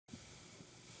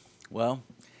Well,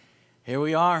 here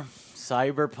we are.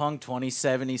 Cyberpunk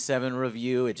 2077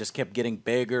 review. It just kept getting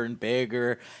bigger and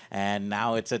bigger, and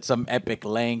now it's at some epic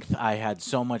length. I had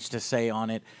so much to say on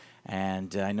it,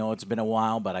 and I know it's been a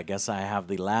while, but I guess I have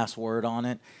the last word on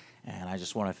it. And I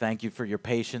just want to thank you for your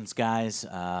patience, guys,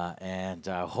 and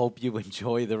I hope you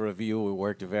enjoy the review. We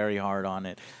worked very hard on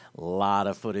it. A lot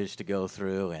of footage to go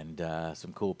through and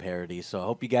some cool parodies. So I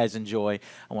hope you guys enjoy.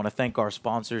 I want to thank our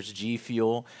sponsors, G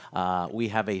Fuel. We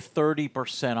have a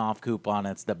 30% off coupon.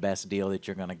 It's the best deal that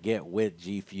you're going to get with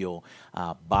G Fuel.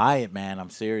 Buy it, man. I'm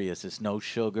serious. It's no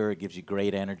sugar. It gives you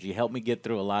great energy. Helped me get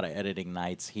through a lot of editing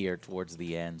nights here towards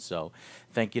the end. So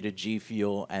thank you to G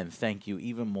Fuel, and thank you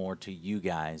even more to you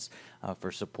guys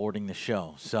for supporting the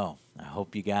show. So I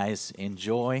hope you guys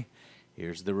enjoy.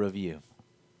 Here's the review.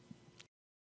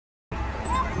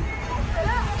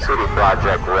 CD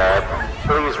Projekt Red,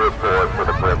 please report to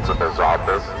the principal's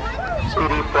office.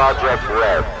 CD Projekt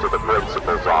Red to the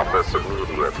principal's office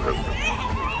immediately.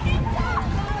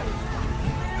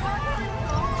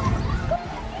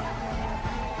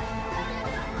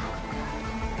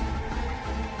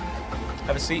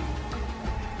 Have a seat.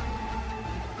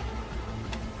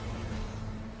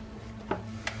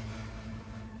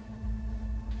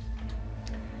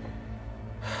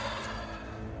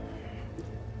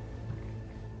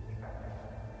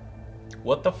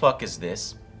 What the fuck is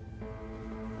this?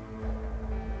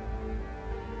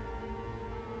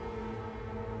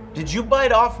 Did you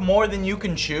bite off more than you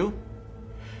can chew?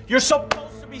 You're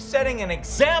supposed to be setting an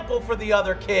example for the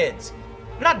other kids,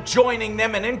 not joining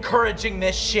them and encouraging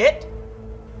this shit.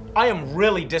 I am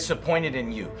really disappointed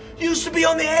in you. You used to be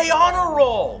on the A honor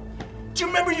roll. Do you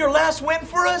remember your last win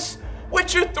for us?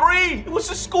 Witcher 3, it was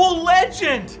a school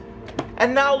legend.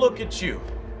 And now look at you.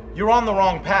 You're on the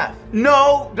wrong path.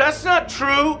 No, that's not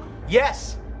true.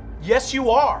 Yes. Yes, you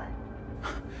are.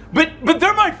 But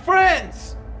they're my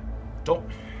friends. Don't.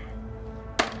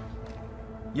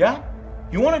 Yeah?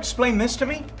 You want to explain this to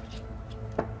me?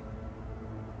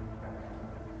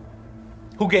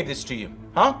 Who gave this to you?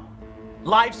 Huh?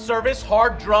 Live service,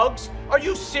 hard drugs? Are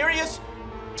you serious?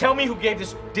 Tell me who gave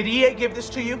this. Did EA give this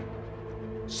to you?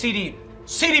 CD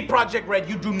Projekt Red,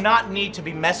 you do not need to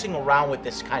be messing around with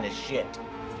this kind of shit.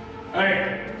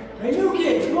 Hey, you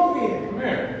kid, come over here. Come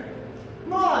here.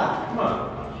 Come on. Come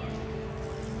on.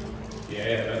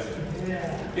 Yeah, that's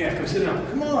it. Yeah, come sit down.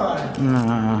 Come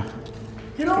on.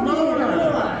 Get over here.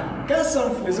 Come on. Got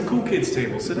something. There's a cool kids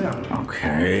table. Sit down.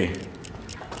 Okay.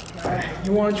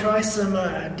 You want to try some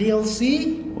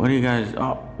DLC? What do you guys?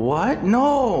 What?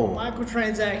 No.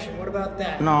 Microtransaction. What about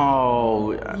that?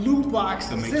 No. Loot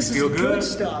boxes. Make This you is feel good good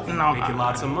stuff. No. Making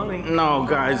lots of money. No,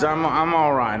 guys, I'm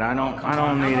all right. I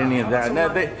don't need any of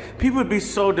that. People would be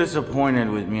so disappointed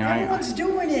with me. Everyone's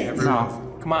doing it.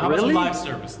 No. Come on, how Really? about some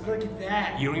live service? Look at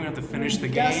that. You don't even have to finish the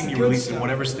That's game. You good release it in stuff.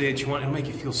 whatever stage you want. It'll make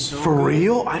you feel so For good.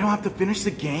 real? I don't have to finish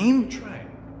the game? Try it.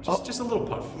 Just a little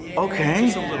puff. Okay.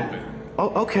 Just a little bit.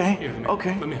 Oh, okay. Here,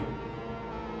 Okay. Let me help.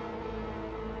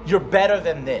 You're better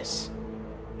than this.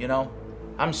 You know?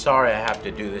 I'm sorry I have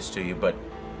to do this to you, but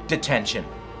detention.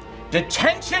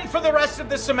 Detention for the rest of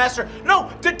the semester. No,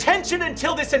 detention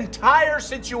until this entire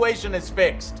situation is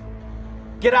fixed.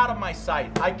 Get out of my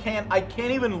sight. I can't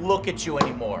even look at you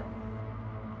anymore.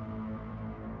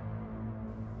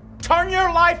 Turn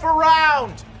your life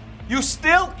around. You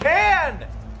still can.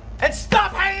 And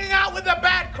stop hanging out with the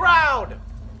bad crowd.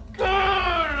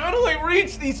 God, how do I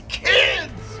reach these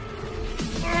kids?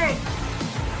 Ugh.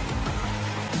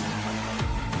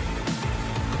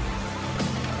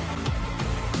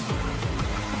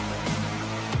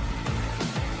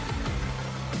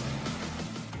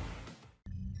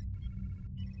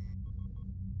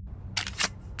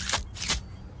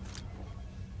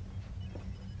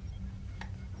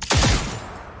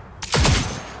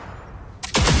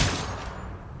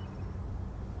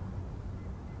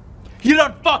 You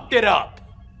done fucked it up!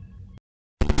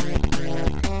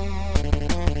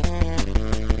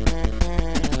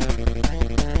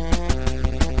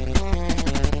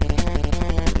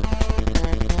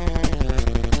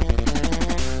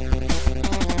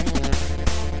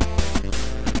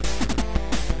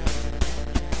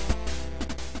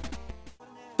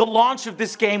 The launch of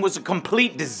this game was a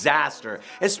complete disaster,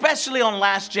 especially on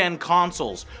last-gen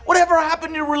consoles. Whatever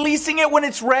happened to releasing it when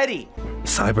it's ready?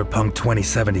 Cyberpunk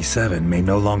 2077 may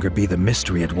no longer be the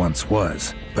mystery it once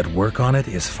was, but work on it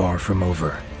is far from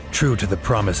over. True to the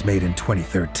promise made in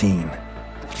 2013,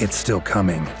 it's still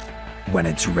coming when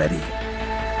it's ready.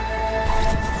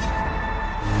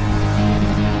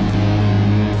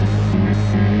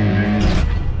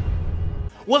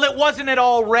 Well, it wasn't it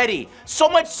already. So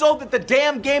much so that the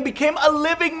damn game became a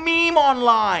living meme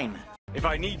online. If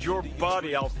I need your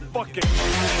body, I'll fucking...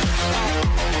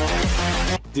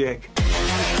 Dick.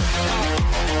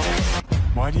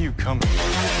 Why do you come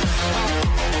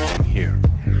here?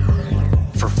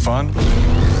 For fun?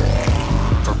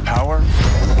 For power?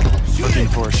 Looking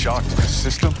for a shock to the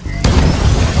system?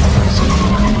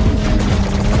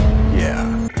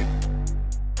 Yeah.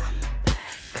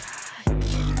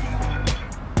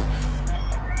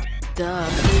 Duh.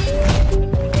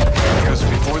 Because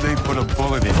before they put a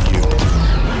bullet in you,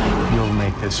 you'll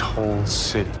make this whole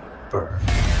city burn.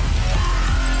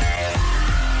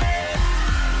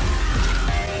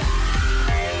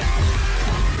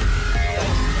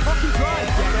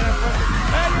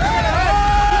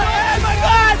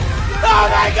 Oh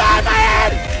my god, my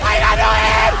head! I got no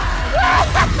head!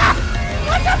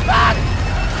 What the fuck?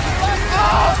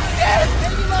 Oh shit!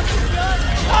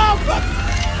 Oh fuck!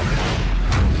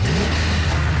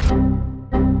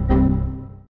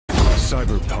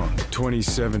 Cyberpunk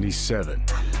 2077.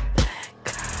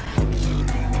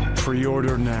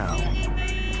 Pre-order now.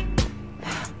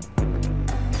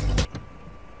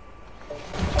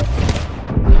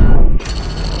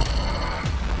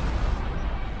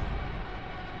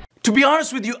 To be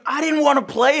honest with you, I didn't want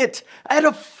to play it. I had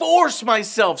to force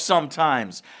myself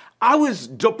sometimes. I was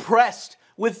depressed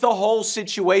with the whole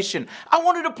situation. I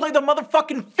wanted to play the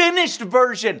motherfucking finished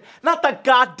version, not the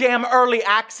goddamn early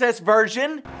access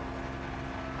version.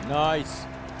 Nice.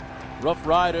 Rough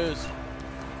Riders.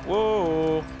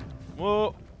 Whoa.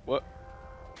 Whoa. What?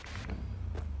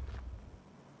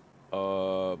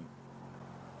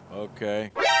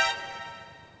 Okay.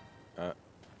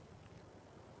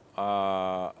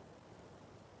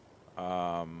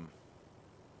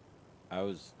 I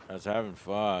was having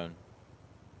fun.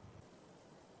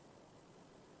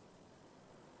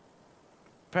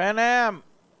 Pan Am.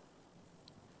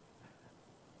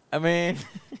 I mean,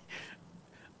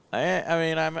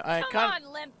 I Come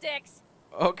on, limp dicks.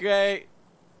 Okay.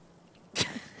 I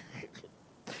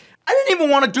didn't even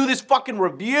want to do this fucking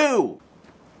review.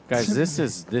 Guys, this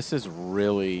is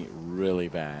really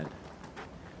bad.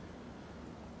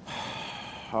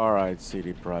 All right,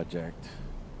 CD Projekt.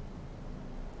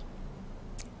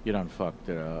 You done fucked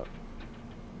it up.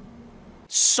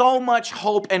 So much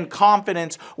hope and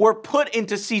confidence were put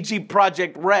into CG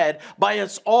Projekt Red by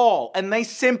us all, and they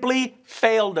simply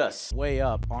failed us. Way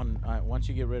up on once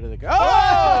you get rid of the guy.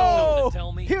 Oh!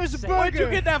 Here's a burger. Where'd you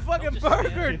get that fucking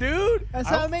burger, dude? That's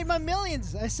how I made my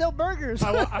millions. I sell burgers.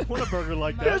 I want a burger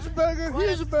like that. Here's a burger.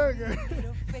 Here's a burger.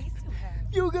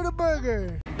 You get a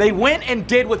burger. They went and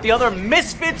did what the other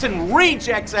misfits and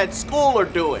rejects at school are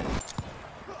doing.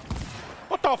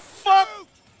 What the fuck?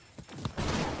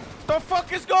 The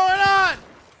fuck is going on?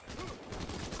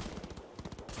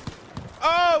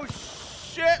 Oh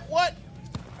shit, what?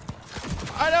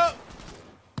 I don't...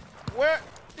 Where...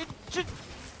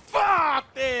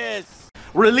 Fuck this!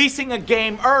 Releasing a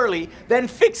game early, then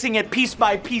fixing it piece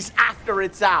by piece after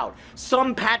it's out.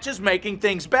 Some patches making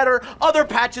things better, other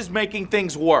patches making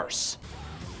things worse.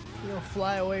 You'll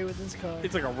fly away with this car.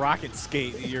 It's like a rocket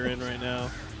skate that you're in right now.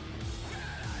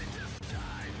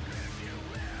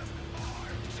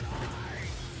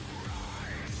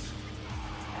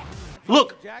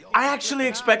 Look, I actually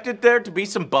expected there to be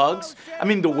some bugs. I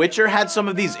mean, The Witcher had some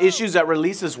of these issues at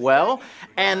release as well.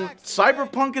 And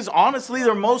Cyberpunk is honestly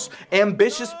their most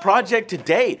ambitious project to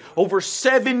date. Over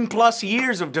 7+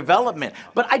 years of development.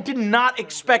 But I did not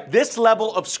expect this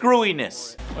level of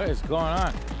screwiness. What is going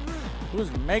on? Who's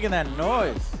making that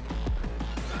noise?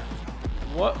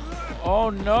 What?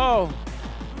 Oh no.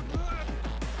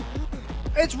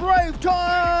 It's rave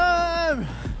time!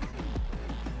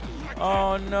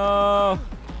 Oh no.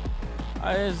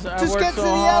 Just worked get so to the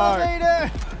hard.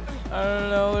 elevator! I don't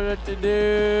know what to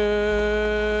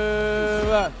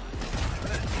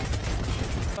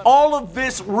do. All of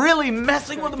this really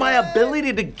messing with my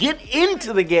ability to get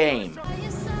into the game.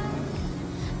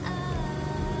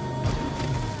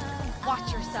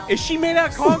 Watch yourself. Is she made out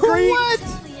of concrete? What?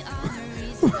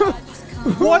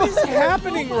 What is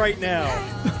happening right now?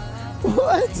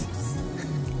 What?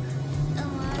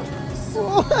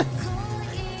 What?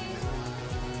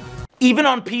 Even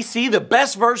on PC, the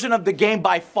best version of the game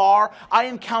by far, I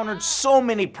encountered so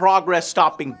many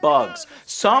progress-stopping bugs.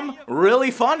 Some really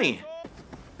funny.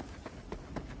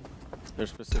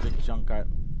 There's specific junk I...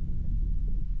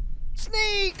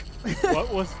 Sneak!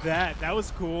 What was that? That was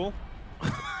cool.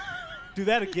 Do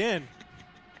that again.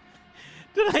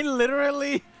 Did I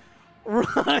literally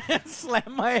run and slam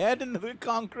my head into the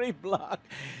concrete block?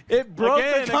 It broke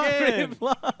the concrete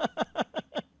block.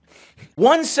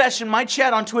 One session, my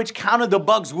chat on Twitch counted the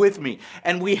bugs with me,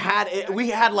 and we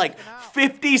had like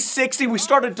 50, 60, we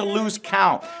started to lose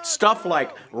count. Stuff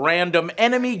like random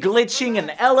enemy glitching in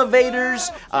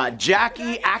elevators,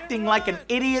 Jackie acting like an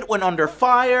idiot when under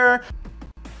fire.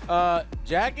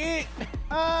 Jackie?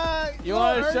 You no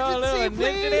want to show a urgency, little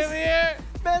initiative here?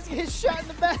 Man's getting shot in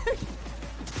the back.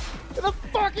 Get the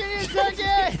fuck in here,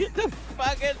 Jackie!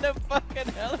 Get the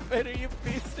fucking elevator, you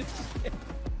piece of shit.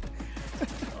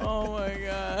 Oh my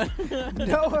god.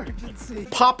 No urgency.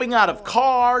 Popping out of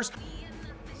cars.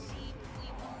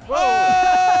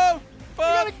 Whoa! You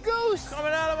got a goose!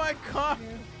 Coming out of my car.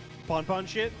 Pon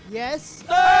shit? Yes.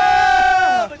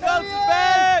 Oh! The ghost is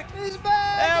back! He's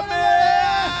back! Help me!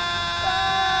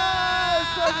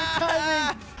 Perfect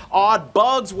timing. Odd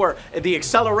bugs where the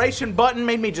acceleration button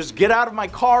made me just get out of my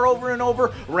car over and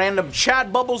over, random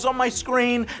chat bubbles on my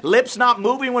screen, lips not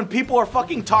moving when people are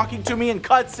fucking talking to me in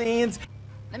cutscenes.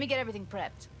 Let me get everything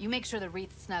prepped. You make sure the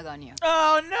wreath's snug on you.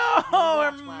 Oh no!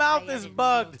 Watch Her while mouth I is edit in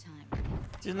bugged. real time.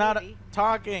 She's not Maybe.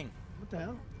 talking. What the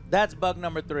hell? That's bug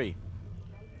number 3.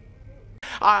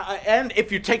 And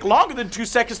if you take longer than 2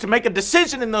 seconds to make a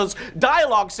decision in those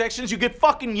dialogue sections, you get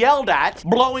fucking yelled at.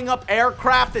 Blowing up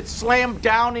aircraft that slam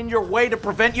down in your way to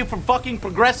prevent you from fucking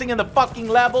progressing in the fucking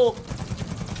level.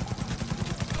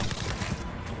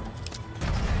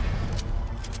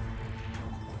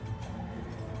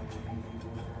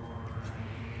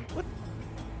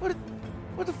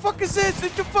 What the fuck is this?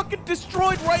 Did you fucking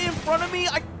destroyed right in front of me?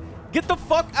 Get the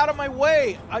fuck out of my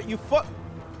way.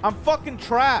 I'm fucking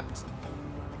trapped.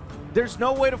 There's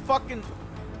no way to fucking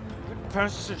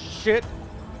piece of shit.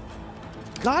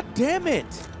 God damn it.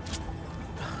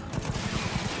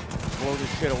 Blow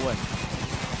this shit away.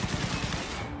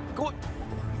 Go.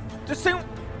 This thing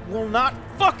will not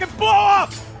fucking blow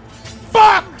up.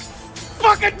 Fuck!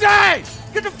 Fucking day!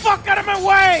 Get the fuck out of my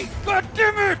way! God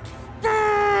damn it!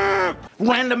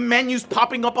 Random menus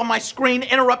popping up on my screen,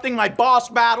 interrupting my boss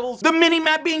battles. The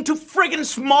mini-map being too friggin'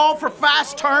 small for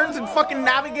fast turns and fucking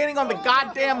navigating on the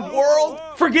goddamn world.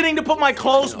 Forgetting to put my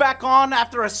clothes back on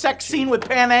after a sex scene with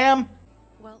Pan Am.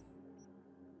 Well,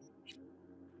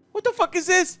 What the fuck is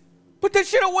this? Put that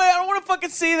shit away. I don't want to fucking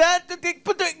see that.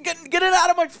 Get it out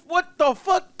of my... What the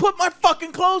fuck? Put my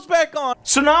fucking clothes back on.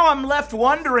 So now I'm left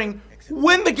wondering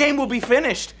when the game will be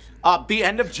finished. The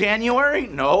end of January?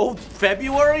 No.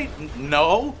 February?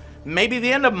 No. Maybe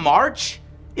the end of March?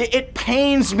 It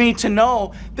pains me to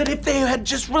know that if they had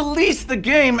just released the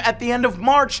game at the end of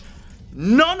March,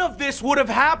 none of this would have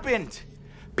happened.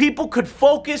 People could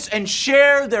focus and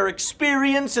share their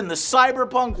experience in the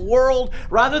cyberpunk world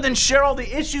rather than share all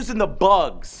the issues and the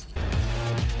bugs.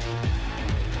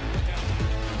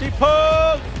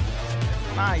 T-pose!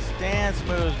 Nice dance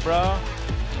moves, bro.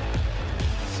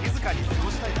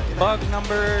 Bug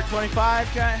number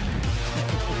 25, guy.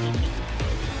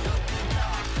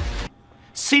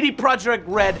 CD Projekt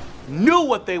Red knew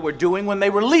what they were doing when they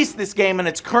released this game in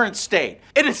its current state.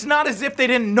 And it's not as if they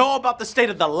didn't know about the state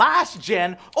of the last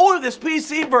gen or this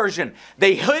PC version.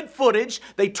 They hid footage,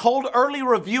 they told early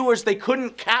reviewers they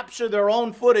couldn't capture their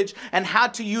own footage and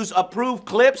had to use approved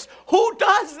clips. Who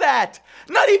does that?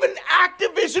 Not even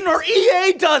Activision or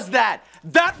EA does that.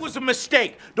 That was a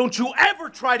mistake. Don't you ever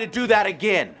try to do that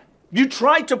again. You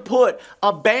tried to put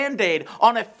a Band-Aid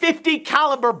on a .50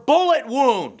 caliber bullet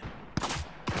wound.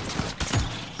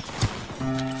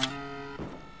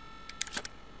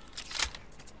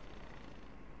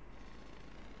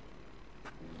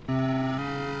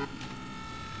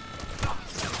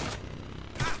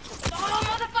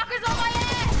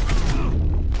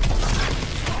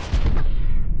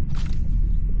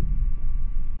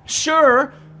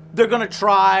 Sure, they're gonna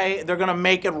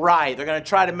make it right. They're gonna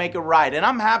try to make it right, and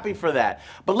I'm happy for that.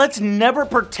 But let's never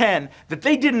pretend that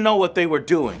they didn't know what they were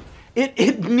doing.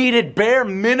 It needed bare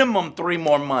minimum 3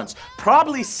 more months,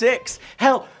 probably 6.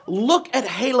 Hell, look at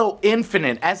Halo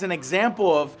Infinite as an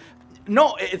example of,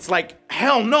 no, it's like,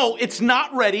 hell no, it's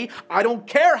not ready. I don't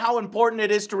care how important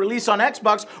it is to release on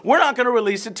Xbox. We're not gonna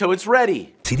release it till it's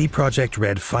ready. CD Projekt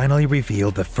Red finally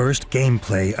revealed the first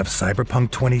gameplay of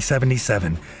Cyberpunk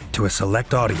 2077 to a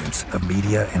select audience of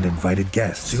media and invited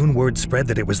guests. Soon word spread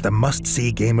that it was the must-see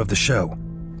game of the show.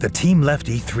 The team left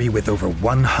E3 with over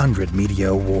 100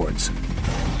 media awards.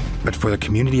 But for the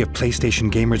community of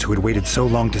PlayStation gamers who had waited so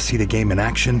long to see the game in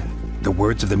action, the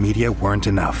words of the media weren't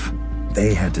enough.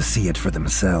 They had to see it for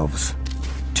themselves.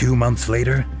 2 months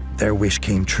later, their wish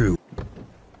came true.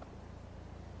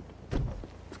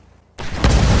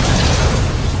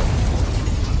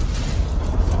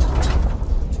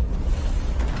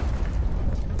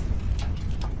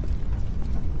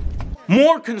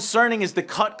 More concerning is the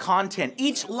cut content.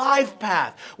 Each life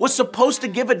path was supposed to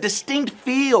give a distinct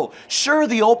feel. Sure,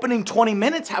 the opening 20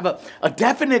 minutes have a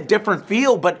definite different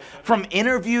feel, but from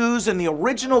interviews and the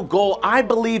original goal, I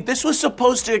believe this was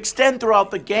supposed to extend throughout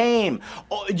the game.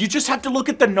 You just have to look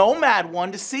at the Nomad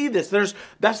one to see this.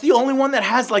 That's the only one that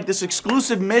has like this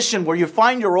exclusive mission where you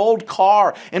find your old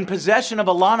car in possession of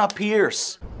Alana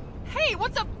Pierce. Hey,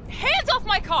 what's up? Hands off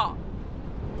my car!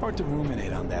 Hard to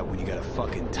ruminate on that when you got a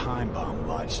fucking time bomb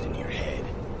lodged in your head.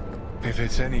 If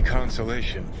it's any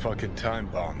consolation, fucking time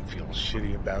bomb feels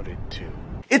shitty about it too.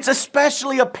 It's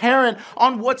especially apparent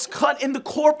on what's cut in the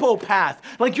Corpo path.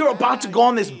 Like you're about to go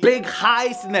on this big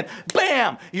heist and then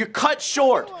BAM! You're cut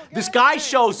short. This guy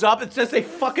shows up and says they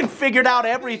fucking figured out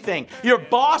everything. Your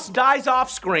boss dies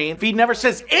off screen. He never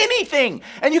says anything.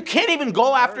 And you can't even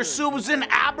go after Susan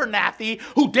Abernathy,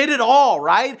 who did it all,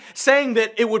 right? Saying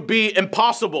that it would be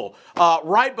impossible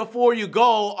right before you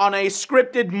go on a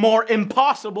scripted, more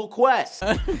impossible quest.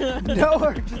 No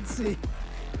urgency.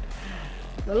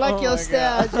 I like your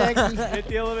style, Jackie. Hit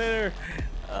the elevator.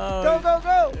 Go, go,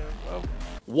 go.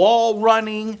 Wall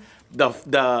running,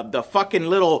 the fucking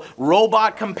little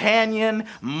robot companion,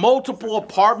 multiple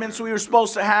apartments we were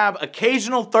supposed to have,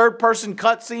 occasional third-person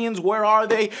cutscenes, where are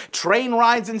they? Train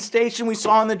rides in station we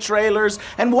saw in the trailers,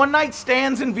 and one-night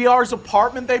stands in VR's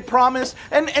apartment they promised,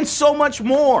 and so much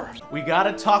more. We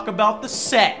gotta talk about the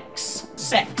sex.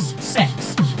 Sex.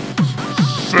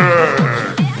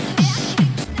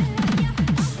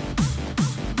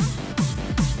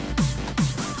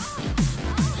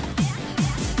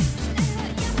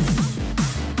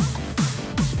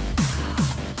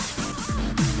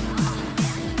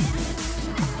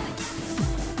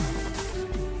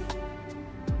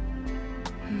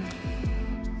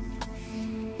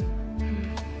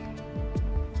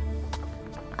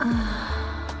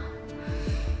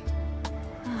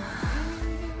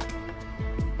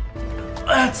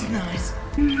 That's nice.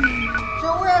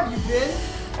 So where have you been?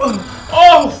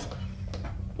 Oh!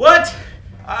 What?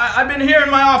 I've been here in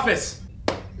my office.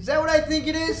 Is that what I think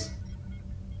it is?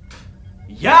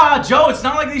 Yeah, Joe, it's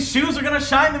not like these shoes are gonna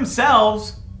shine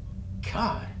themselves.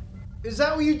 God. Is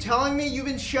that what you're telling me? You've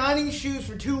been shining shoes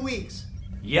for 2 weeks.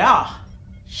 Yeah.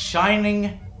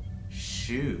 Shining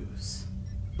shoes.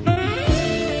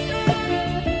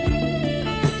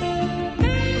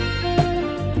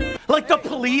 Like the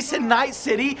police in Night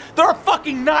City, they're a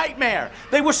fucking nightmare.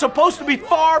 They were supposed to be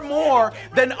far more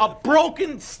than a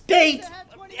broken state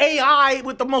AI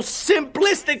with the most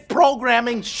simplistic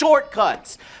programming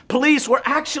shortcuts. Police were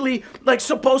actually like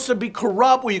supposed to be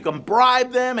corrupt, where you can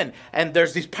bribe them, and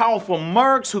there's these powerful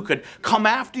mercs who could come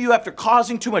after you after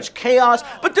causing too much chaos,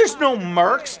 but there's no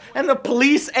mercs, and the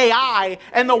police AI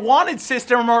and the wanted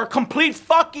system are a complete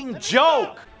fucking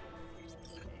joke.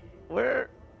 Where'd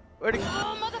he go?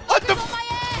 What the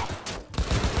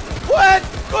What?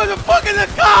 Where the fuck is the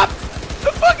cops?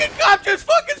 The fucking cop just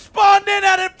fucking spawned in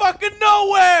out of fucking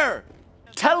nowhere!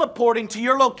 Teleporting to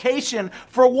your location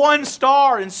for 1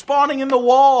 star and spawning in the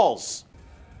walls.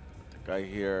 I think I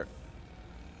hear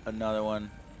another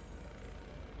one.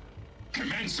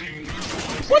 Commencing.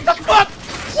 What the fuck?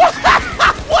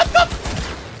 What the?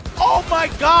 Oh my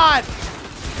god!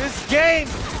 This game!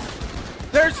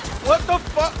 There's... What the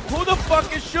fuck? Who the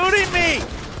fuck is shooting me?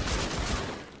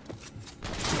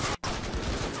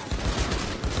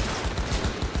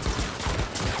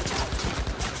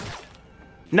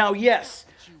 Now, yes,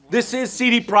 this is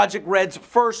CD Projekt Red's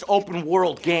first open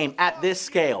world game at this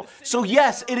scale. So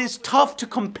yes, it is tough to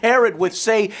compare it with,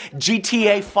 say,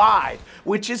 GTA 5,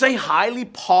 which is a highly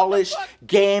polished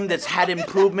game that's had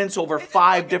improvements over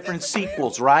 5 different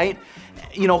sequels, right?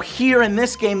 You know, here in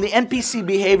this game, the NPC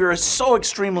behavior is so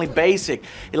extremely basic.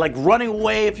 You're like running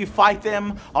away if you fight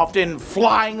them, often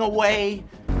flying away.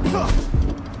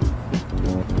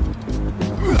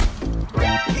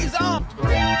 He's armed!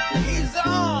 He's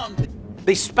armed!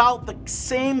 They spout the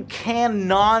same canned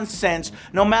nonsense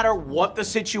no matter what the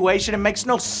situation. It makes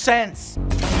no sense.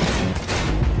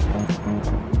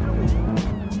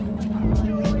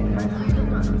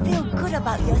 Feel good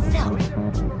about yourself.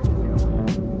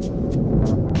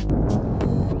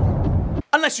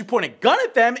 Unless you point a gun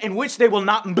at them, in which they will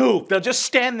not move. They'll just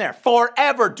stand there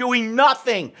forever doing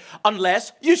nothing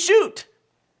unless you shoot.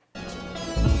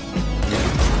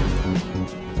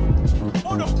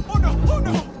 Oh no! Oh no! Oh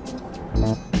no!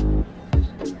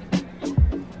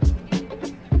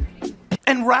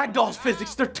 And Ragdoll's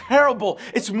physics, they're terrible.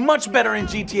 It's much better in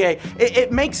GTA.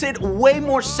 It makes it way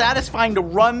more satisfying to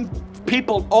run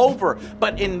people over.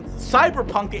 But in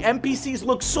Cyberpunk, the NPCs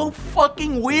look so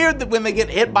fucking weird that when they get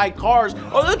hit by cars,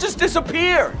 or they'll just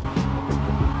disappear.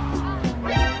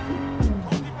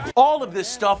 All of this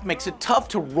stuff makes it tough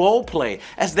to roleplay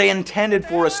as they intended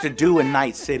for us to do in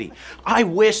Night City. I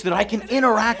wish that I can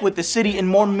interact with the city in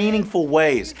more meaningful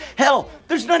ways. Hell,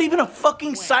 there's not even a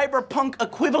fucking Cyberpunk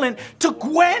equivalent to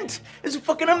Gwent. It's a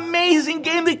fucking amazing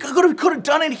game. They could have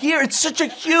done it here. It's such a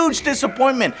huge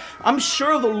disappointment. I'm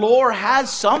sure the lore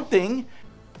has something.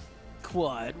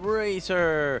 Quad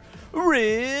Racer,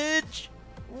 Ridge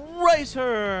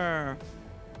Racer.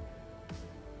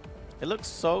 It looks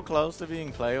so close to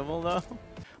being playable though.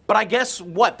 But I guess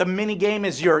what? The minigame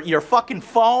is your fucking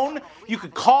phone? You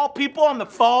could call people on the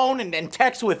phone and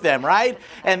text with them, right?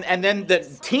 And then the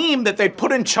team that they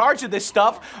put in charge of this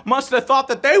stuff must have thought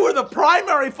that they were the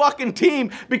primary fucking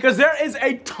team because there is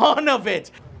a ton of it.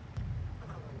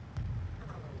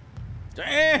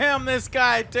 Damn, this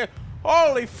guy too.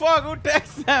 Holy fuck, who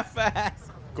texts that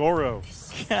fast? Goro.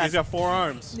 He's got 4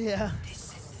 arms. Yeah.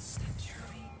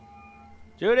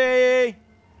 Judy!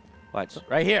 Watch.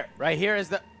 Right here. Right here is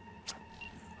the...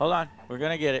 Hold on. We're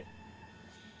gonna get it.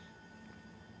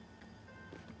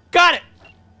 Got it!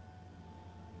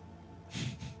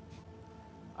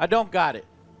 I don't got it.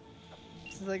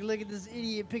 It's like, look at this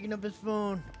idiot picking up his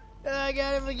phone. I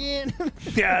got him again.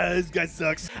 Yeah, this guy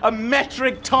sucks. A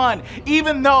metric ton,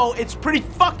 even though it's pretty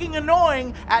fucking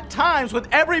annoying at times with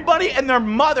everybody and their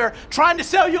mother trying to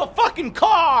sell you a fucking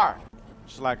car.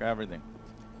 Just like everything.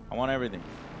 I want everything.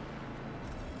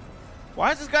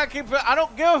 Why does this guy keep... I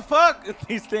don't give a fuck if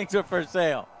these things are for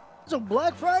sale. It's a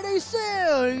Black Friday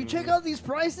sale. You check out these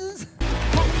prices.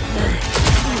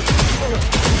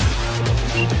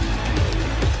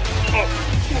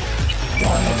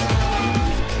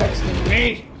 Texting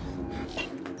me?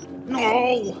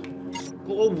 No!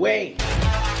 Go away.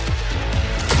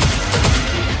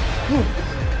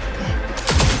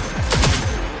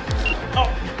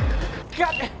 Oh,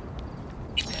 God.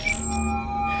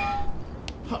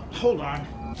 Hold on.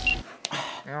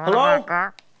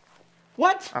 Hello?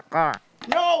 What? A car.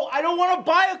 No, I don't want to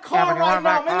buy a car right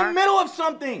now. I'm in the middle of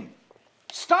something.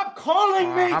 Stop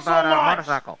calling me How so about a much.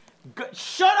 motorcycle?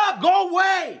 Shut up. Go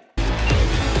away.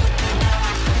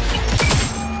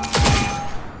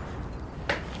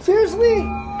 Seriously?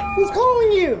 Who's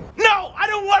calling you? No, I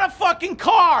don't want a fucking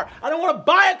car. I don't want to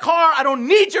buy a car. I don't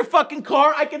need your fucking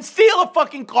car. I can steal a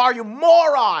fucking car, you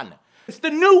moron. It's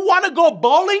the new wanna go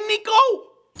bowling, Nico?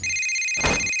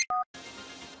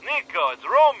 Nico, it's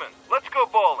Roman. Let's go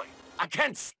bowling. I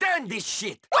can't stand this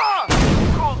shit.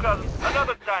 Cool, cousin.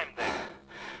 Another time then.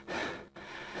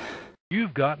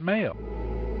 You've got mail.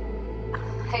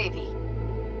 Hey, V.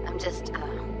 I'm just,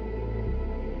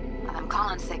 I'm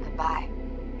calling to say goodbye.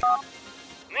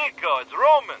 Nico, it's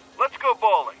Roman. Let's go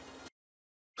bowling.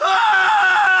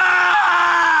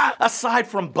 Aside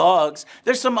from bugs,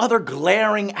 there's some other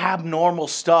glaring abnormal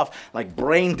stuff like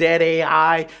brain dead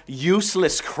AI,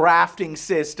 useless crafting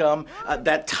system,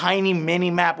 that tiny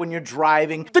mini-map when you're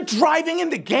driving. The driving in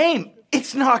the game,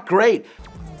 it's not great.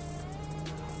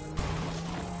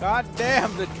 God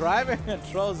damn, the driving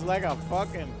controls like a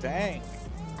fucking tank.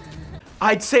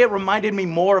 I'd say it reminded me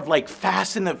more of like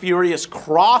Fast and the Furious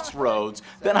Crossroads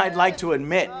than I'd like to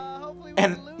admit.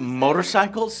 And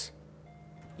motorcycles?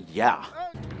 Yeah.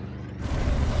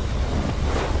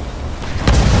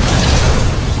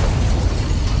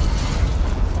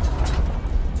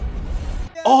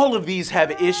 All of these have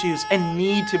issues and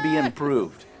need to be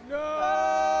improved.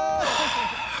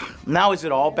 Now, is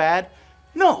it all bad?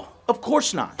 No, of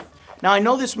course not. Now, I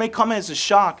know this may come as a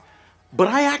shock, but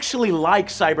I actually like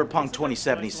Cyberpunk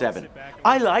 2077.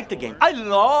 I like the game. I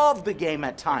love the game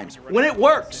at times, when it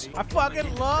works. I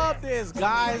fucking love this,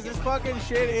 guys. This fucking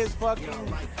shit is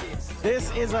fucking...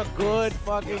 This is a good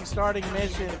fucking starting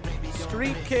mission.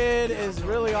 Street Kid is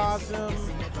really awesome.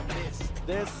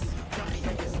 This...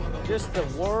 Just the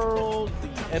world,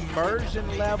 the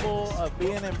immersion level of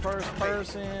being in first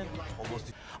person.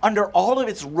 Under all of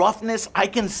its roughness, I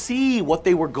can see what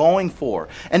they were going for.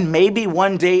 And maybe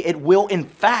one day it will, in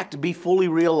fact, be fully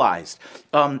realized.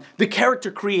 The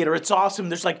character creator, it's awesome.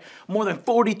 There's like more than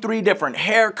 43 different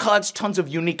haircuts, tons of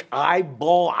unique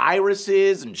eyeball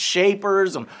irises and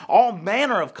shapers, and all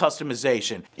manner of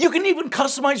customization. You can even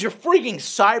customize your freaking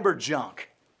cyber junk.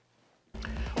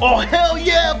 Oh, hell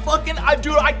yeah, fucking,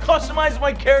 dude, I customized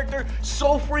my character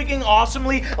so freaking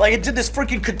awesomely. Like, I did this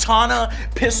freaking katana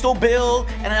pistol build,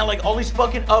 and I had, like, all these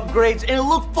fucking upgrades, and it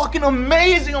looked fucking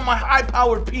amazing on my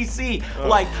high-powered PC.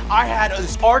 Like, I had,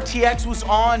 this RTX was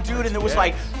on, dude, and there was,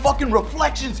 like, fucking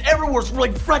reflections everywhere.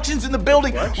 Like, reflections in the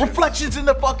building, reflections in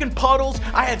the fucking puddles.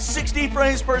 I had 60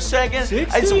 frames per second.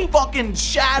 60? I had some fucking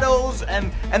shadows,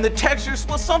 and the textures,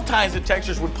 well, sometimes the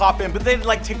textures would pop in, but they'd,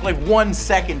 like, take, like, 1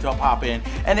 second to pop in.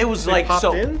 and it was They like popped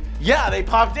so. in? Yeah, they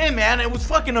popped in, man. It was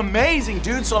fucking amazing,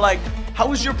 dude. So like, how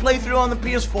was your playthrough on the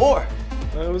PS4?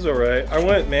 It was alright. I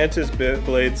went Mantis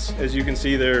blades. As you can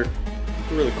see, they're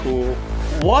really cool.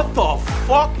 What the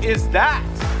fuck is that?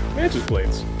 Mantis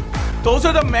blades. Those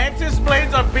are the Mantis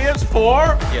blades on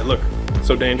PS4? Yeah, look.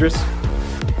 So dangerous.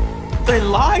 They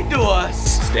lied to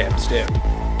us. Stab, stab.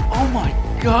 Oh my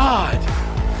god.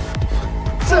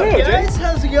 What's up, guys?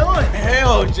 How's it going? Hey,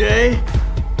 OJ.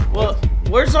 Well,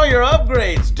 where's all your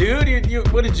upgrades, dude? You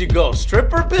what did you go?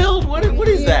 Stripper build? What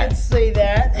is that? Let's say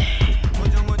that.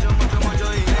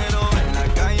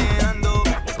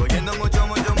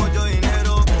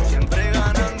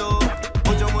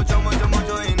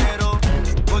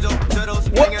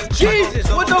 What? Jesus,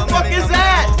 what the fuck is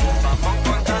that?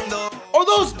 Are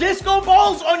those disco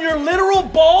balls on your literal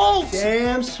balls?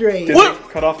 Damn straight. Did they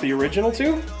cut off the original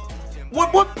too?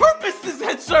 What purpose does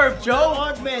that serve, Joe?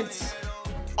 Augments.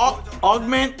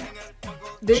 Augment?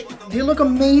 They look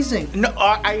amazing. No,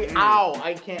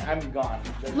 I can't, I'm gone.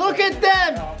 Look at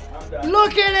them!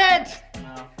 Look at it!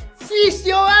 Feast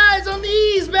your eyes on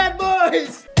these bad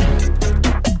boys!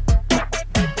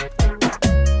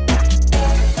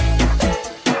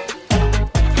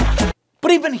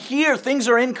 But even here, things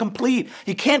are incomplete.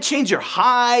 You can't change your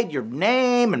hide, your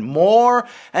name, and more.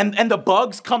 And the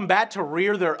bugs come back to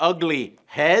rear their ugly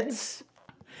heads.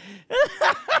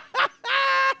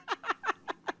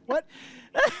 What?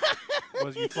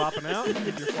 Was you flopping out?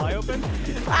 Did your fly open?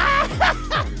 I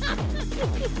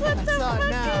saw it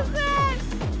now.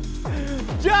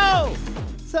 Joe!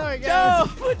 Sorry, guys.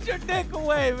 Joe, put your dick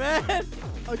away, man.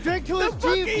 Oh, drink too much What the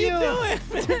fuck G are you Fuel. doing,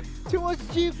 man? Too much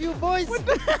G Fuel, boys. What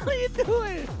the hell are you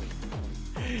doing?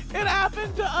 It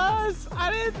happened to us.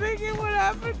 I didn't think it would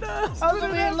happen to us. I was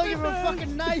but over it here looking happened for a to us.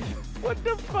 fucking knife. What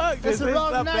the fuck? That's This the is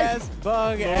wrong the knife. best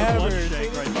bug No, ever. blood This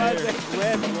shake is right Project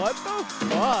Red. What the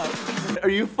fuck? Are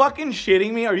you fucking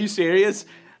shitting me? Are you serious?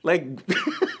 Like,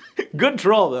 good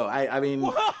troll though. I mean,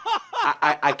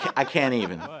 I can't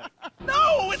even.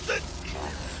 No, it's a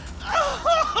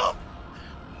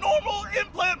normal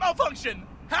implant malfunction.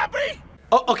 Happy?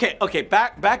 Oh, okay.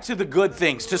 Back to the good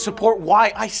things to support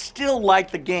why I still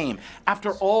like the game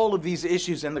after all of these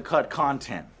issues and the cut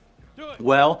content.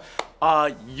 Well,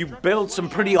 you build some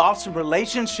pretty awesome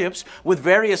relationships with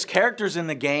various characters in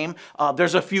the game.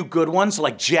 There's a few good ones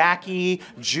like Jackie,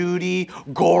 Judy,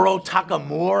 Goro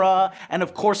Takamura, and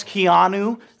of course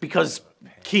Keanu, because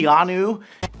Keanu.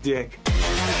 Dick.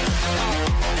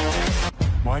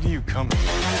 Why do you come?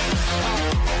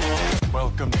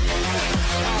 Welcome.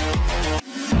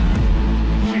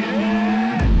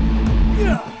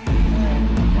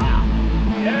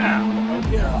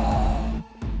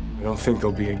 I don't think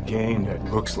there'll be a game that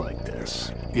looks like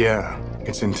this. Yeah,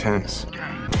 it's intense.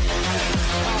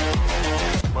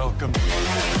 Welcome.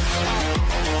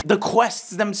 The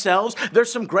quests themselves,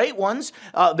 there's some great ones.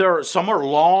 Some are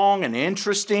long and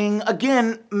interesting.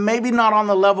 Again, maybe not on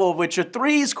the level of Witcher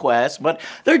 3's quests, but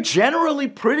they're generally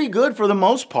pretty good for the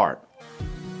most part.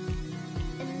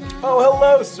 Oh,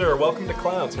 hello, sir. Welcome to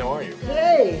Clouds. How are you?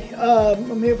 Hey,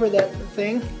 I'm here for that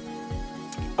thing.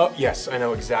 Oh, yes, I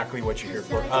know exactly what you're here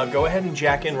for. Go ahead and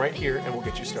jack in right here, and we'll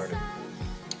get you started.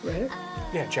 Right here?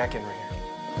 Yeah, jack in right here.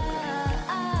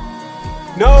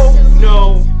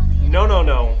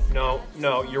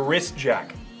 No, your wrist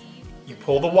jack. You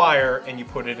pull the wire and you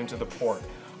put it into the port.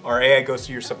 Our AI goes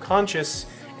to your subconscious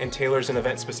and tailors an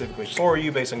event specifically for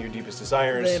you based on your deepest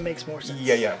desires. That makes more sense.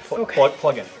 Yeah. Okay.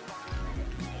 Plug in.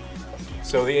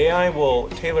 So the AI will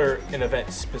tailor an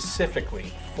event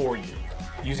specifically for you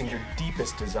using your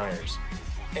deepest desires.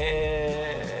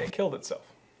 And it killed itself.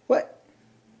 What?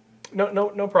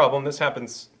 No problem. This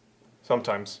happens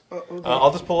sometimes. Okay.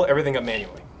 I'll just pull everything up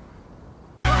manually.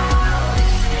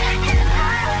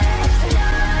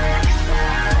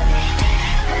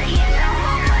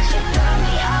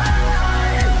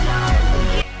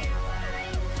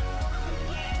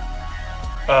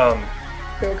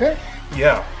 Okay.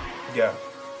 Yeah.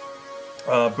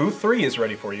 Booth 3 is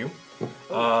ready for you.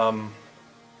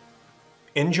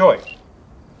 Enjoy.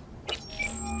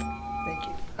 Thank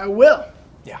you. I will.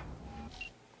 Yeah.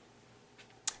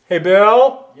 Hey,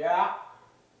 Bill. Yeah.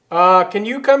 Can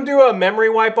you come do a memory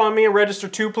wipe on me at register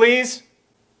 2, please?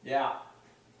 Yeah.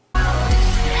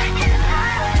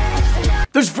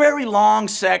 There's very long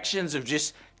sections of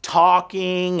just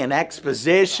talking and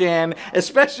exposition,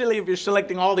 especially if you're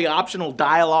selecting all the optional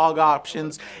dialogue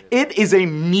options. It is a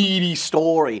meaty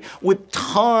story with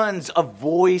tons of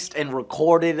voiced and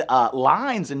recorded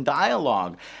lines and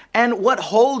dialogue. And what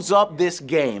holds up this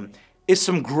game is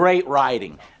some great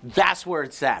writing. That's where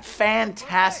it's at.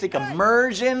 Fantastic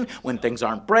immersion when things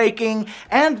aren't breaking.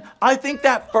 And I think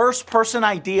that first-person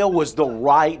idea was the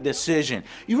right decision.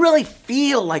 You really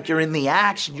feel like you're in the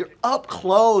action. You're up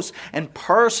close and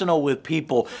personal with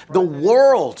people. The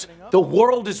world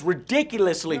is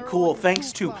ridiculously cool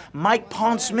thanks to Mike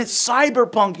Pondsmith's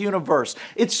Cyberpunk universe.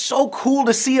 It's so cool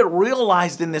to see it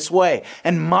realized in this way.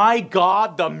 And my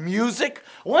God, the music,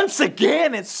 once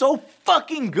again, it's so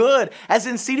fucking good. As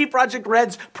in CD Projekt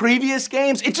Red's previous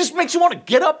games, it just makes you want to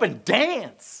get up and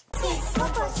dance.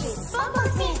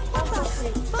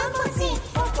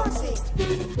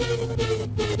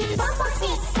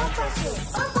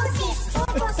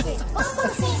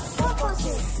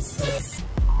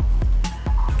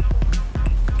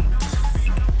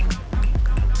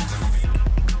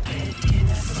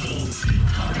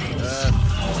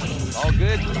 All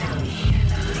good.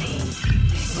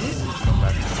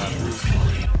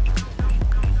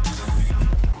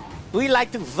 We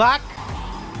like to fuck.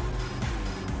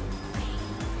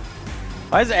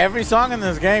 Why is every song in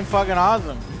this game fucking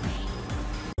awesome?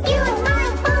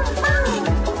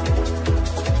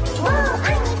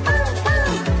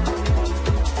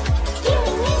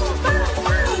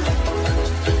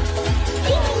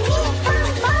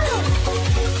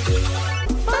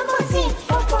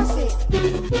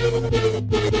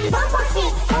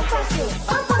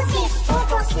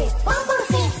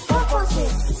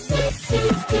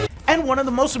 And one of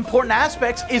the most important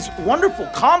aspects is wonderful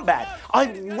combat. I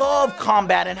love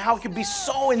combat and how it can be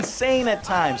so insane at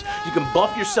times. You can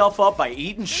buff yourself up by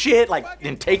eating shit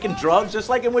and taking drugs just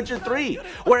like in Witcher 3.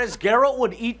 Whereas Geralt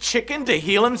would eat chicken to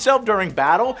heal himself during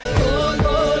battle.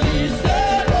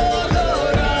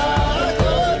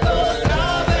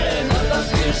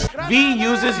 V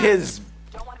uses his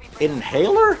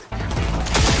inhaler?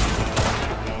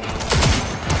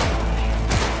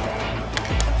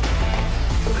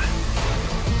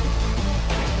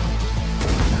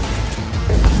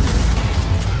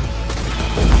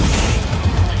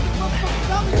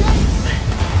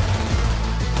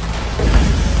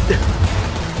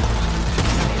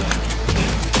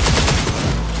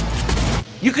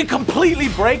 You can completely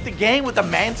break the game with the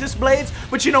Mantis Blades,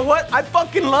 but you know what? I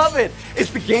fucking love it.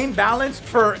 Is the game balanced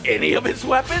for any of its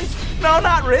weapons? No,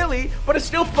 not really, but it's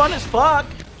still fun as fuck.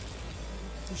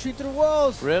 Shoot through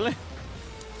walls. Really?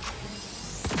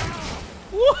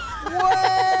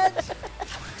 What?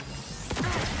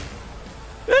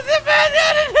 This is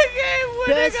bad in the game when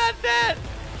they Best got that.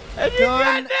 And you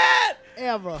got that.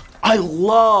 Ever. I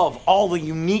love all the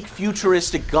unique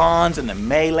futuristic guns and the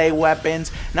melee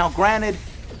weapons. Now, granted,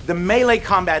 the melee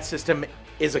combat system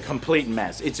is a complete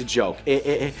mess. It's a joke.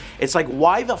 It's like,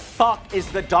 why the fuck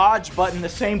is the dodge button the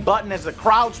same button as the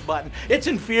crouch button? It's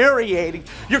infuriating.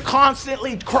 You're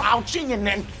constantly crouching and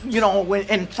then,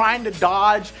 and trying to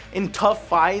dodge in tough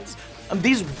fights.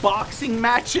 These boxing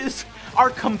matches are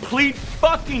complete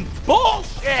fucking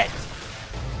bullshit.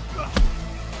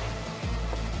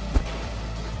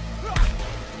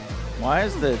 Why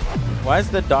is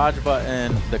the dodge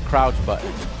button the crouch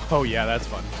button? Oh yeah, that's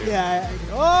fun too. Yeah.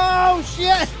 Oh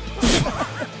shit!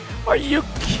 Are you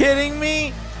kidding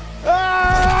me?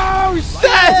 Oh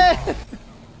shit!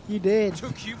 You did.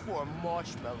 Took you for a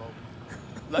marshmallow.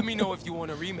 Let me know if you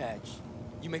want a rematch.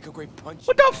 You make a great punch.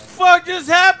 What the fuck just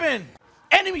happened?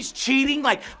 Enemies cheating,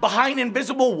 like behind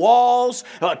invisible walls,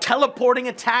 teleporting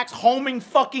attacks, homing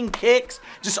fucking kicks,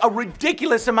 just a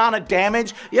ridiculous amount of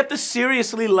damage. You have to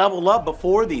seriously level up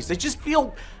before these. They just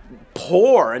feel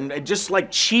poor and just like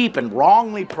cheap and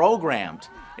wrongly programmed.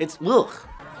 It's ugh.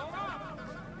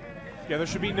 Yeah, there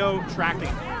should be no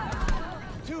tracking.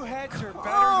 2 heads are better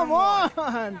Come than one.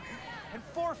 on! And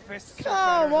 4 fists are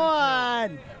Come better on!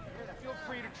 than 2. Feel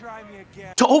free to try me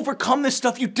again. To overcome this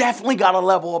stuff, you definitely gotta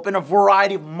level up in a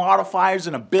variety of modifiers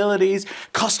and abilities,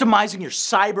 customizing your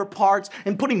cyber parts,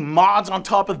 and putting mods on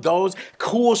top of those.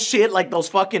 Cool shit like those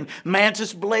fucking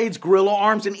Mantis Blades, Gorilla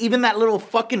Arms, and even that little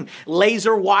fucking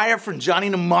laser wire from Johnny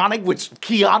Mnemonic, which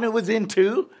Keanu was in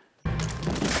too.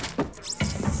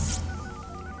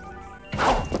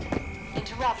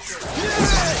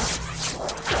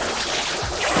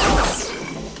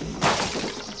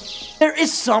 There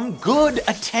is some good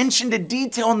attention to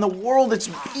detail in the world. It's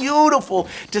beautiful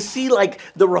to see like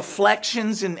the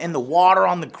reflections in the water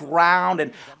on the ground,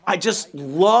 and I just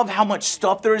love how much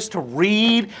stuff there is to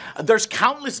read. There's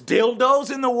countless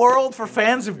dildos in the world for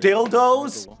fans of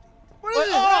dildos. What is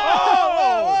it?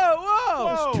 Whoa!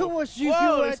 There's too much juice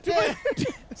Whoa, right there.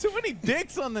 Too many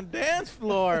dicks on the dance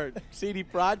floor, CD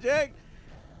Projekt.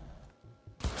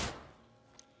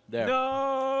 There.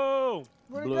 No!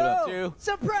 Where'd it Blew it up go? too.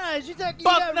 Surprise! You thought you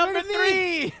Fuck got number rid of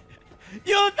me? 3!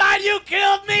 You thought you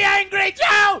killed me, Angry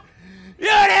Joe! You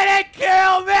didn't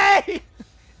kill me!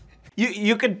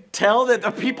 You could tell that the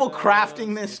people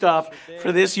crafting this stuff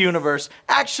for this universe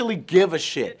actually give a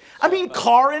shit. I mean,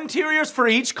 car interiors for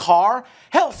each car?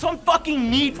 Hell, some fucking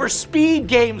Need for Speed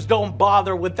games don't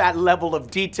bother with that level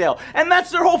of detail. And that's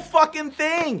their whole fucking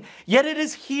thing. Yet it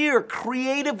is here,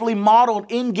 creatively modeled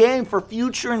in-game for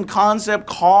future and concept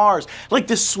cars. Like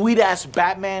this sweet-ass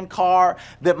Batman car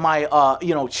that my,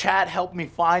 chat helped me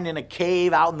find in a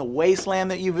cave out in the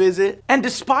wasteland that you visit. And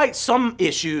despite some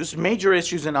issues, major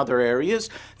issues in other areas,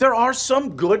 there are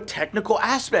some good technical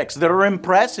aspects that are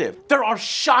impressive. There are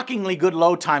shockingly good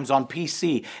load times on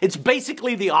PC. It's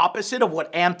basically the opposite of what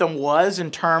Anthem was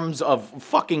in terms of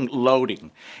fucking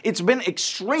loading. It's been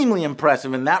extremely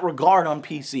impressive in that regard on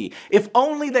PC. If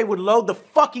only they would load the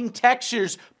fucking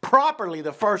textures properly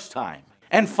the first time.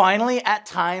 And finally, at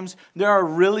times, there are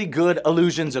really good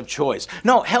illusions of choice.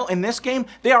 No, hell, in this game,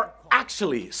 they are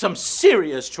actually some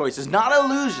serious choices, not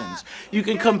illusions. You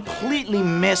can completely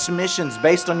miss missions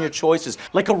based on your choices,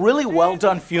 like a really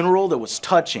well-done funeral that was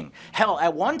touching. Hell,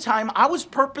 at one time, I was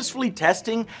purposefully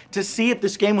testing to see if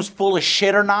this game was full of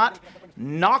shit or not.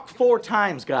 Knocked 4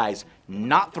 times, guys,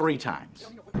 not 3 times.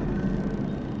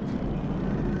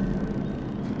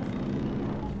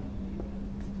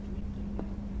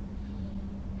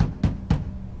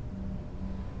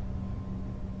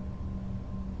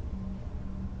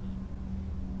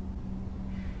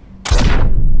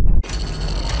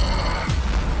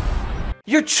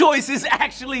 Your choices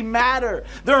actually matter.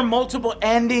 There are multiple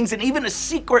endings and even a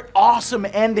secret awesome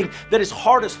ending that is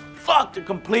hard as fuck to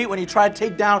complete when you try to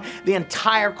take down the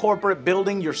entire corporate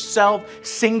building yourself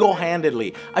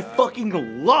single-handedly. I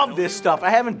fucking love this stuff. I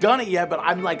haven't done it yet, but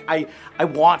I'm like, I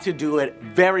want to do it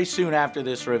very soon after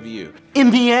this review.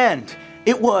 In the end,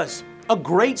 it was a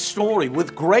great story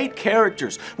with great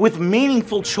characters, with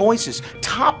meaningful choices,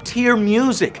 top-tier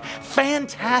music,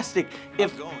 fantastic,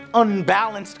 if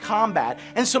unbalanced combat,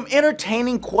 and some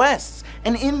entertaining quests.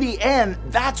 And in the end,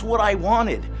 that's what I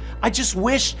wanted. I just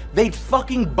wish they'd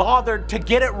fucking bothered to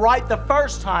get it right the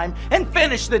first time and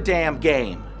finish the damn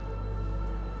game.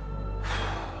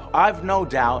 I've no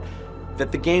doubt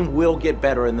that the game will get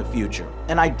better in the future,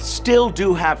 and I still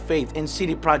do have faith in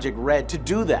CD Projekt Red to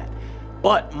do that.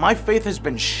 But my faith has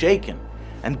been shaken,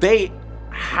 and they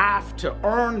have to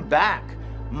earn back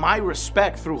my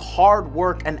respect through hard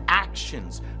work and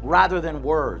actions rather than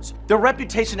words. Their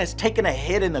reputation has taken a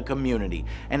hit in the community,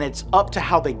 and it's up to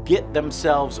how they get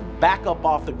themselves back up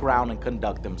off the ground and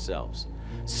conduct themselves.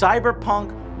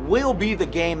 Cyberpunk will be the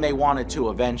game they wanted to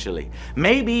eventually.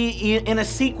 Maybe in a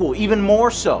sequel, even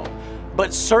more so.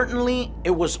 But certainly,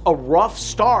 it was a rough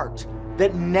start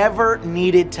that never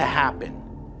needed to happen.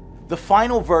 The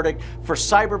final verdict for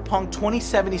Cyberpunk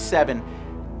 2077,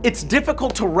 it's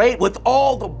difficult to rate with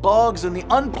all the bugs and the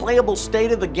unplayable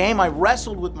state of the game. I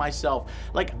wrestled with myself.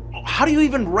 Like, how do you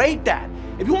even rate that?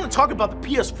 If you want to talk about the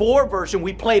PS4 version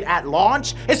we played at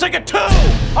launch, it's like a 2!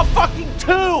 A fucking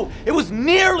 2! It was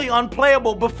nearly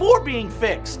unplayable before being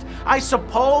fixed. I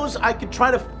suppose I could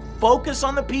try to focus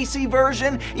on the PC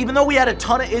version, even though we had a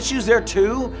ton of issues there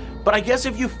too. But I guess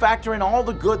if you factor in all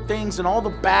the good things and all the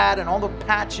bad and all the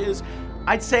patches,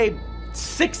 I'd say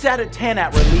 6 out of 10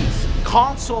 at release.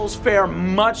 Consoles fare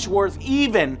much worse,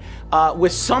 even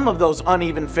with some of those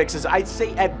uneven fixes. I'd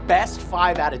say at best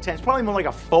 5 out of 10. It's probably more like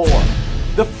a 4.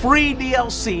 The free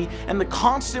DLC and the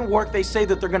constant work they say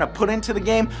that they're gonna put into the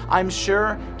game, I'm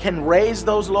sure can raise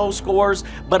those low scores.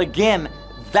 But again,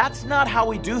 that's not how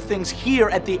we do things here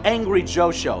at the Angry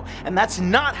Joe Show, and that's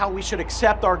not how we should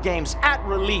accept our games at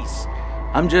release.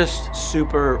 I'm just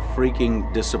super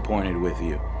freaking disappointed with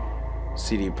you,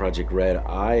 CD Projekt Red.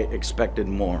 I expected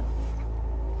more,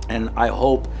 and I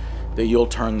hope that you'll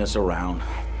turn this around.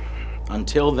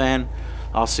 Until then,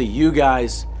 I'll see you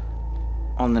guys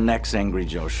on the next Angry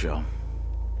Joe Show.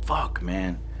 Fuck,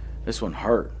 man, this one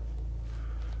hurt.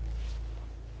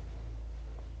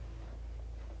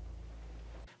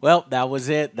 Well, that was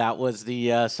it. That was the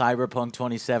Cyberpunk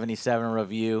 2077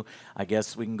 review. I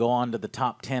guess we can go on to the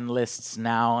top 10 lists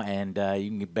now, and you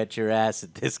can bet your ass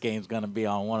that this game's going to be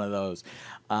on one of those.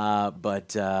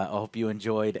 But I hope you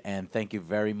enjoyed, and thank you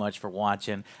very much for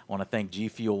watching. I want to thank G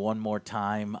Fuel one more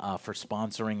time for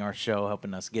sponsoring our show,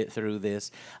 helping us get through this.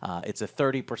 It's a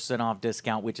 30% off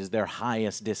discount, which is their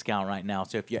highest discount right now.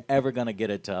 So if you're ever going to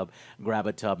get a tub, grab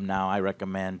a tub now. I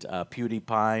recommend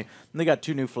PewDiePie. They got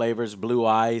 2 new flavors, Blue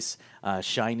Ice,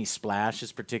 Shiny Splash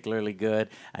is particularly good.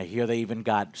 I hear they even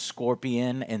got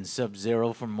Scorpion and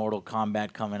Sub-Zero from Mortal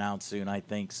Kombat coming out soon, I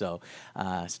think. So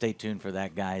stay tuned for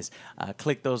that, guys.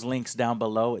 Click click those links down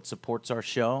below. It supports our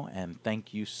show. And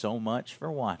thank you so much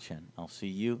for watching. I'll see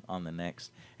you on the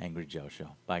next Angry Joe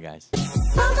show. Bye, guys. What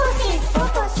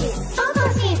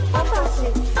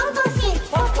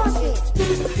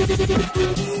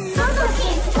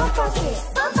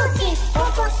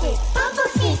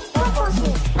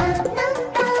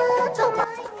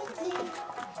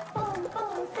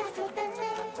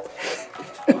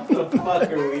the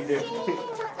fuck are we doing?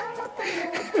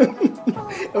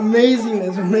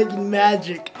 Amazingness, we're making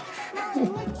magic.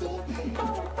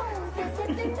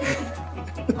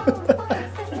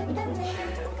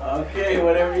 Okay,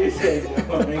 whatever you say,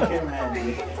 Joe. Make it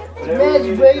magic.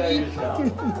 Magic, baby.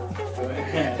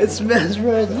 It's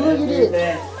mesmerizing. Look at it.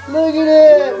 Look at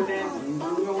it.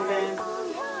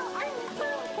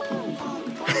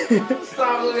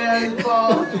 Stop looking at his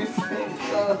balls.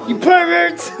 You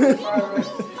pervert.